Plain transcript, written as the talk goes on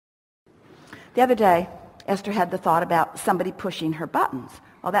The other day, Esther had the thought about somebody pushing her buttons.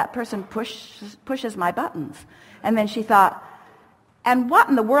 Well, that person pushes my buttons. And then she thought, and what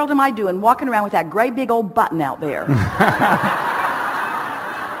in the world am I doing walking around with that great big old button out there?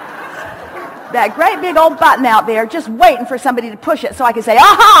 That great big old button out there just waiting for somebody to push it so I can say,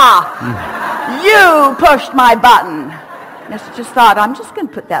 aha! You pushed my button. And Esther just thought, I'm just going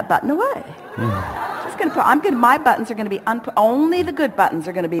to put that button away. My buttons are going to be only the good buttons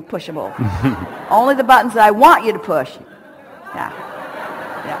are going to be pushable. Only the buttons that I want you to push. Yeah.